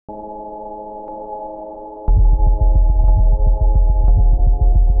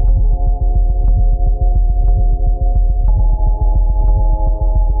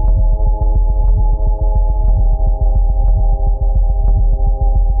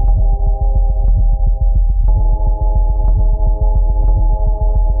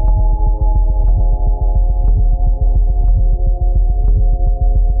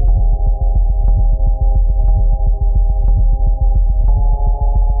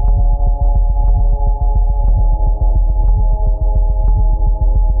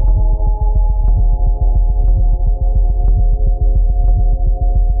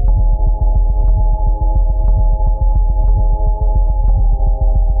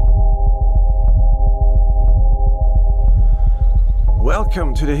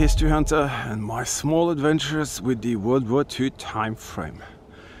Welcome to the History Hunter and my small adventures with the World War II time frame.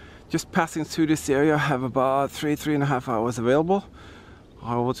 Just passing through this area, I have about three and a half hours available.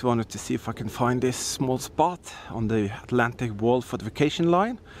 I also wanted to see if I can find this small spot on the Atlantic Wall fortification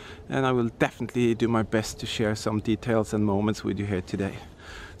line, and I will definitely do my best to share some details and moments with you here today.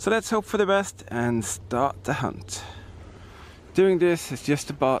 So let's hope for the best and start the hunt. Doing this is just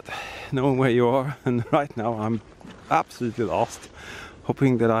about knowing where you are, and right now I'm absolutely lost,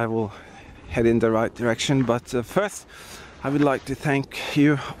 hoping that I will head in the right direction. But first I would like to thank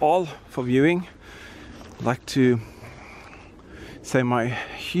you all for viewing. I'd like to say my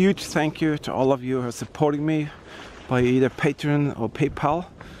huge thank you to all of you who are supporting me by either Patreon or PayPal.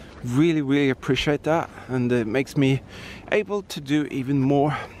 Really appreciate that, and it makes me able to do even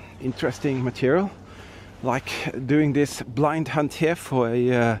more interesting material, like doing this blind hunt here for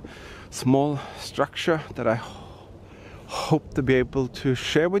a small structure that I hope to be able to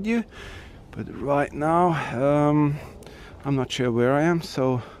share with you. But right now I'm not sure where I am,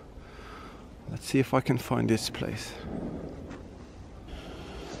 so let's see if I can find this place.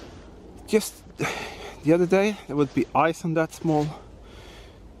 Just the other day there would be ice on that small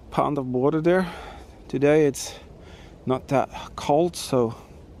pond of water there. Today it's not that cold, so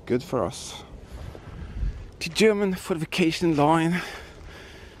good for us. The German fortification line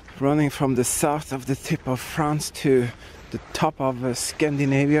running from the south of the tip of France to the top of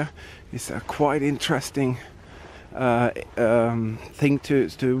Scandinavia is a quite interesting thing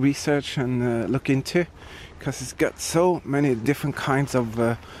to research and look into, because it's got so many different kinds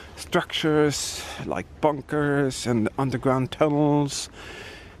of structures, like bunkers and underground tunnels.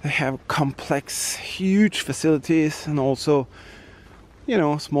 They have complex, huge facilities, and also, you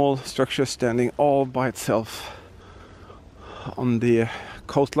know, small structures standing all by itself on the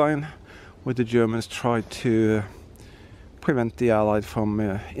coastline, where the Germans tried to prevent the Allied from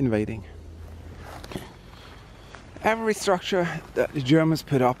invading. Every structure that the Germans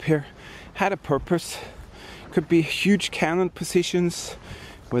put up here had a purpose. Could be huge cannon positions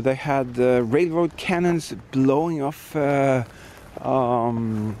where they had railroad cannons blowing off artillery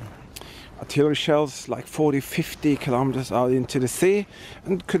shells like 40-50 kilometers out into the sea,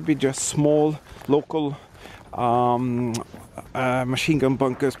 and could be just small local machine gun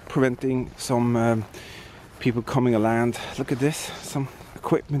bunkers preventing some people coming aland. Look at this, some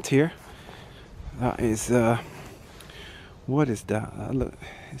equipment here. That is what is that?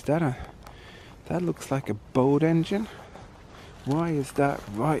 That looks like a boat engine. Why is that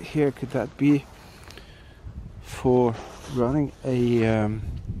right here? Could that be for running a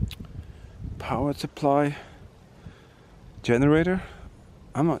power supply generator?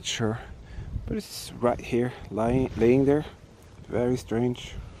 I'm not sure, but it's right here laying there. Very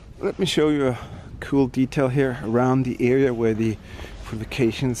strange. Let me show you a cool detail here around the area where the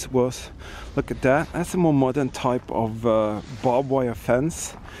fortifications was. Look at that. That's a more modern type of barbed wire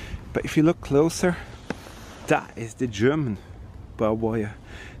fence, but if you look closer, that is the German barbed wire.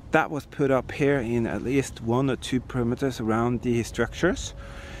 That was put up here in at least 1 or 2 perimeters around the structures,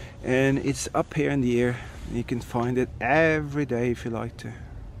 and it's up here in the air. You can find it every day if you like to.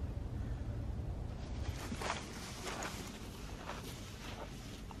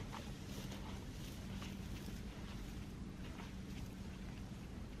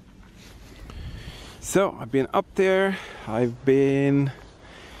 So I've been up there, I've been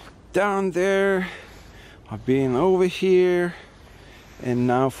down there, I've been over here, and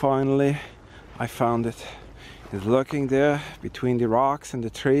now finally I found it. It's lurking there between the rocks and the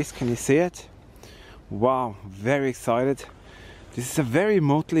trees. Can you see it? Wow, very excited. This is a very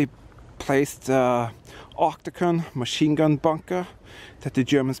remotely placed octagon machine gun bunker that the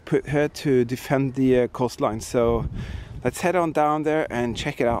Germans put here to defend the coastline. So let's head on down there and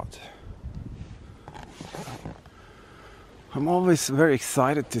check it out. I'm always very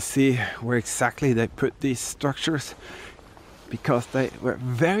excited to see where exactly they put these structures, because they were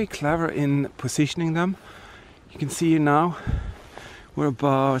very clever in positioning them. You can see now we're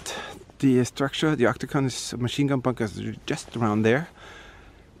about the structure. The octagon is machine gun bunkers just around there,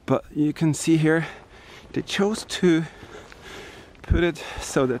 but you can see here they chose to put it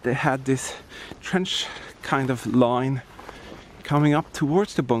so that they had this trench kind of line coming up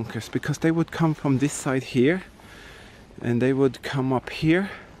towards the bunkers, because they would come from this side here and they would come up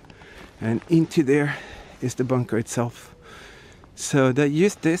here, and into there is the bunker itself. So they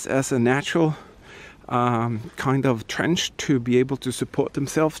used this as a natural kind of trench to be able to support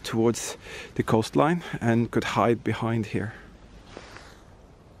themselves towards the coastline, and could hide behind here.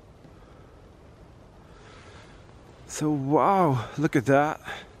 So wow, look at that.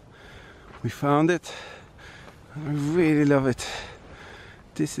 We found it. I really love it.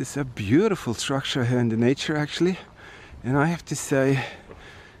 this is a beautiful structure here in the nature actually, and I have to say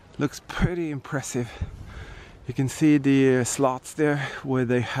looks pretty impressive. You can see the slots there where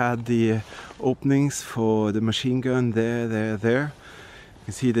they had the openings for the machine gun there. You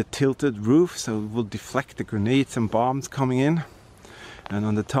can see the tilted roof, so it will deflect the grenades and bombs coming in. And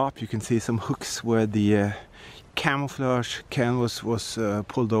on the top you can see some hooks where the camouflage canvas was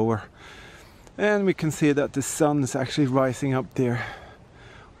pulled over. And we can see that the sun is actually rising up there.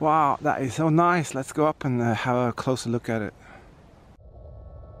 Wow, that is so nice. Let's go up and have a closer look at it.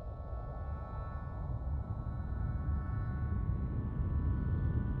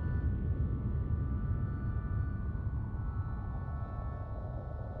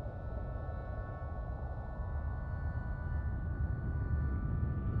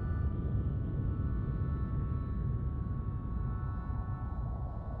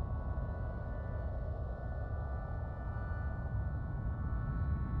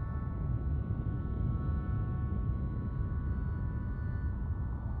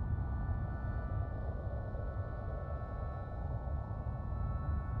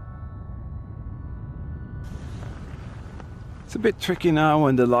 It's a bit tricky now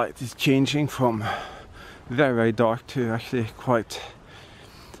when the light is changing from very, very dark to actually quite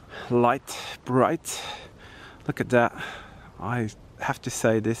light, bright. Look at that. I have to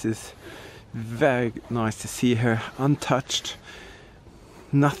say this is very nice to see here, untouched,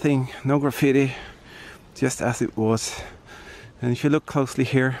 nothing, no graffiti, just as it was. And if you look closely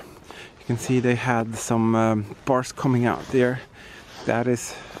here, you can see they had some bars coming out there. That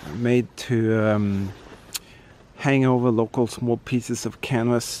is made to hang over local small pieces of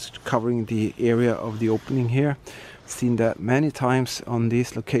canvas covering the area of the opening here. Seen that many times on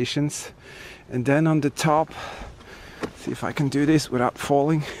these locations. And then on the top, see if I can do this without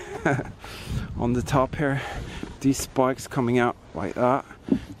falling. On the top here, these spikes coming out like that.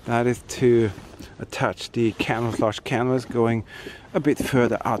 That is to attach the camouflage canvas going a bit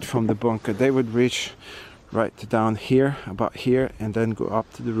further out from the bunker. They would reach right down here, about here, and then go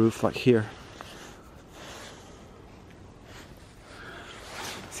up to the roof like here.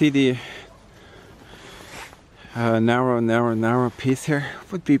 See the narrow piece here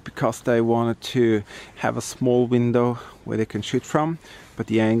would be because they wanted to have a small window where they can shoot from, but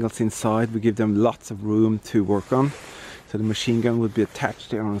the angles inside would give them lots of room to work on. So the machine gun would be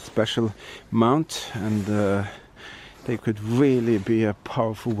attached there on a special mount, and they could really be a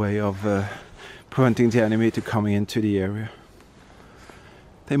powerful way of preventing the enemy to coming into the area.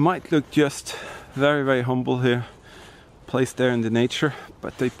 They might look just very, very humble here, placed there in the nature,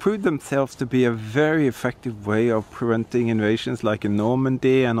 but they proved themselves to be a very effective way of preventing invasions like in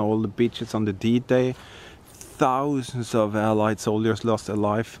Normandy and all the beaches on the D-Day. Thousands of Allied soldiers lost their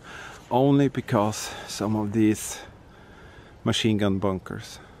life only because some of these machine gun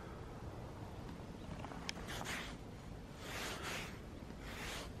bunkers.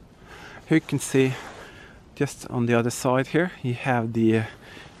 Here you can see just on the other side here you have the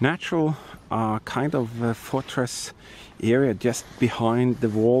natural kind of fortress area just behind the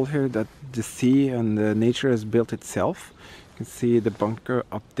wall here that the sea and the nature has built itself. You can see the bunker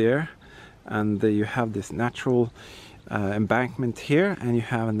up there, and you have this natural embankment here, and you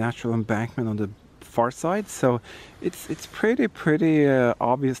have a natural embankment on the far side. So it's pretty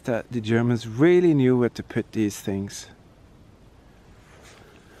obvious that the Germans really knew where to put these things.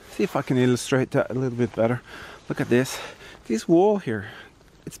 See if I can illustrate that a little bit better. Look at this wall here.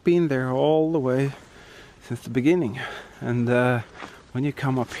 It's been there all the way since the beginning, and when you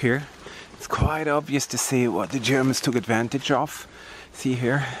come up here, it's quite obvious to see what the Germans took advantage of. See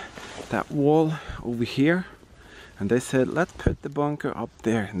here, that wall over here, and they said let's put the bunker up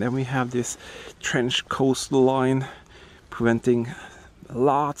there, and then we have this trench coastal line preventing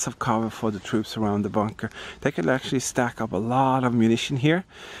lots of cover for the troops around the bunker. They could actually stack up a lot of munition here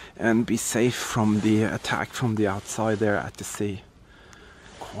and be safe from the attack from the outside there at the sea.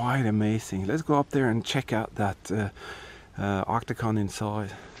 Quite amazing. Let's go up there and check out that octagon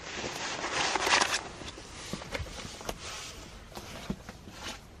inside.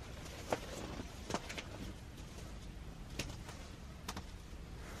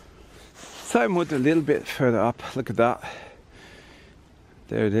 So I moved a little bit further up. Look at that.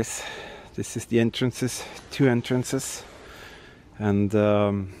 There it is. This is the entrances, 2 entrances, and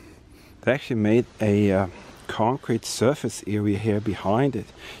they actually made a concrete surface area here behind it.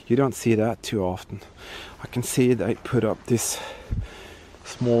 You don't see that too often. I can see they put up this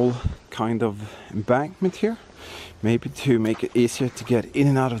small kind of embankment here, maybe to make it easier to get in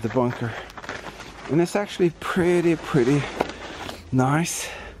and out of the bunker. And it's actually pretty Nice.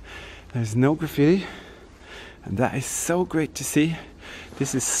 There's no graffiti, and that is so great to see.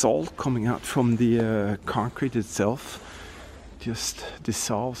 This is salt coming out from the concrete itself. Just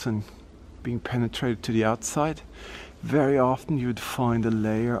dissolves and being penetrated to the outside. Very often you would find a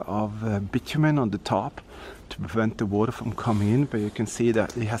layer of bitumen on the top to prevent the water from coming in, but you can see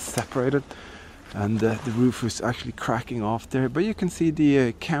that it has separated and the roof is actually cracking off there. But you can see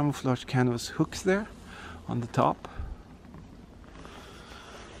the camouflage canvas hooks there on the top.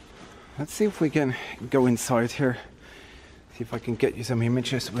 Let's see if we can go inside here. See if I can get you some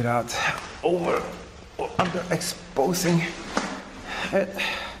images without over or under exposing it.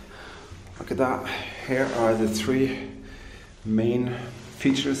 Look at that. Here are the three main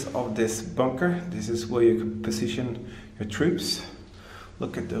features of this bunker. This is where you can position your troops.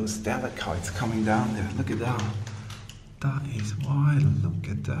 Look at those stalactites coming down there. Look at that. That is wild.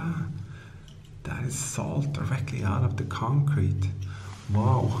 Look at that. That is salt directly out of the concrete.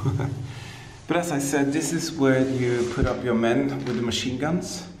 Wow. But as I said, this is where you put up your men with the machine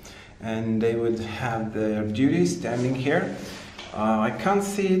guns, and they would have their duty standing here. I can't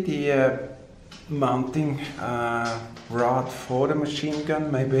see the mounting rod for the machine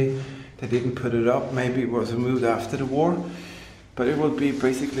gun. Maybe they didn't put it up, maybe it was removed after the war, but it would be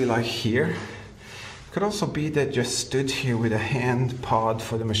basically like here. It could also be that just stood here with a hand pod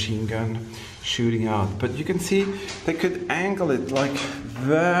for the machine gun shooting out. But you can see they could angle it like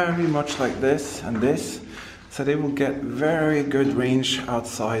very much like this and this, so they will get very good range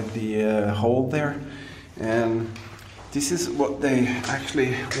outside the hole there. And this is what they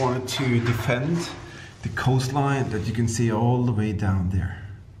actually wanted to defend, the coastline that you can see all the way down there.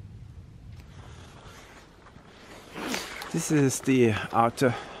 This is the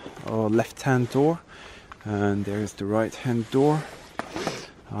outer or left-hand door, and there is the right-hand door.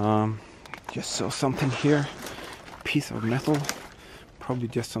 Just saw something here, piece of metal, probably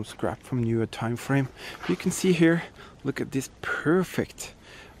just some scrap from newer time frame. You can see here, look at this perfect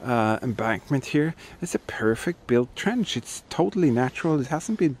embankment here. It's a perfect built trench. It's totally natural. It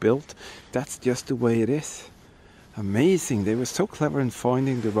hasn't been built. That's just the way it is. Amazing. They were so clever in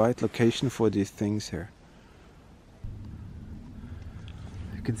finding the right location for these things here.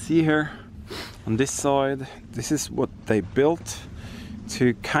 You can see here on this side, this is what they built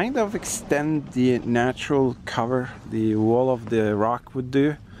to kind of extend the natural cover the wall of the rock would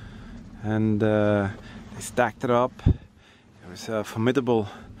do. And they stacked it up. It was a formidable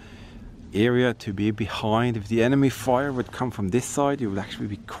area to be behind. If the enemy fire would come from this side, you would actually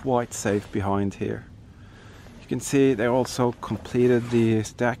be quite safe behind here. You can see they also completed the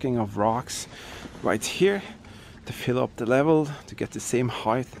stacking of rocks right here to fill up the level to get the same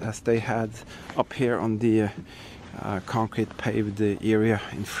height as they had up here on the concrete paved area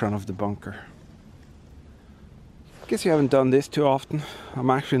in front of the bunker. Guess you haven't done this too often. I'm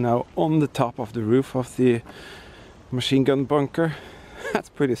actually now on the top of the roof of the machine gun bunker. That's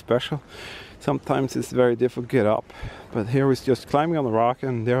pretty special. Sometimes it's very difficult to get up, but here is just climbing on the rock,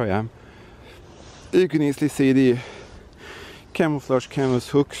 and there I am. You can easily see the camouflage canvas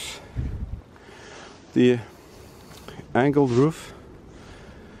hooks, the angled roof,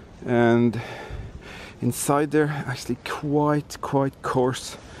 and inside there actually quite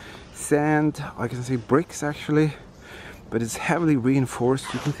coarse sand. I can see bricks actually, but it's heavily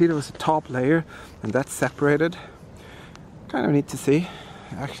reinforced. You can see there was a top layer and that's separated. Kind of neat to see.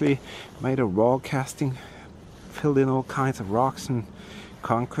 Actually made a raw casting, filled in all kinds of rocks and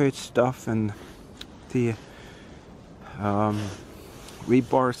concrete stuff, and the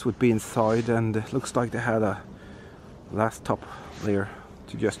rebars would be inside, and it looks like they had a last top layer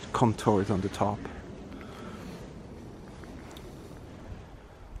to just contour it on the top.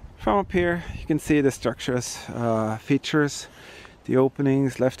 From up here you can see the structures, features, the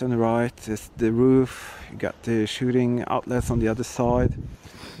openings left and right, the roof, you got the shooting outlets on the other side.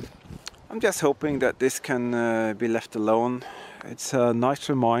 I'm just hoping that this can be left alone. It's a nice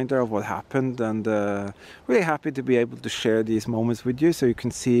reminder of what happened, and really happy to be able to share these moments with you so you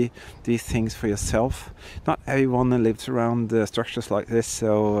can see these things for yourself. Not everyone lives around structures like this,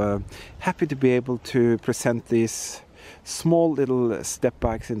 so happy to be able to present these small little step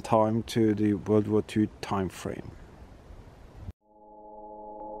backs in time to the World War II time frame.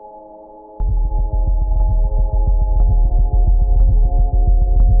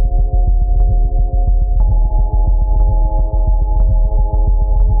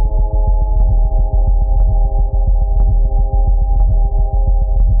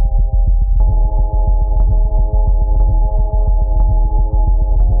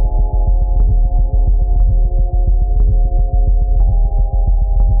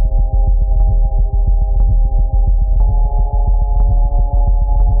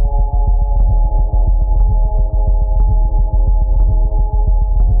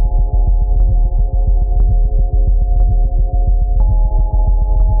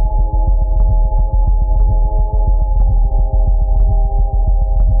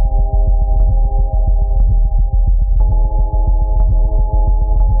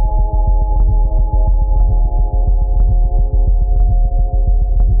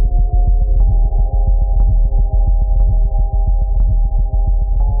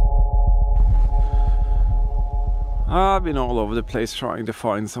 I've been all over the place trying to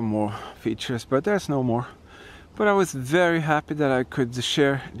find some more features, but there's no more. But I was very happy that I could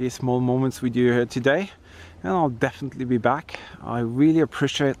share these small moments with you here today, and I'll definitely be back. I really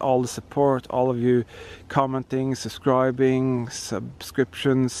appreciate all the support, all of you commenting, subscribing,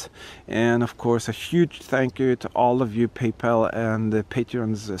 subscriptions, and of course a huge thank you to all of you PayPal and the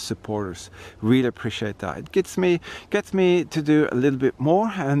Patreon's supporters. Really appreciate that. It gets me to do a little bit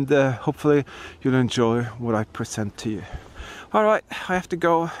more, and hopefully you'll enjoy what I present to you. Alright, I have to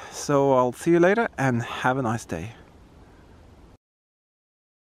go, so I'll see you later and have a nice day.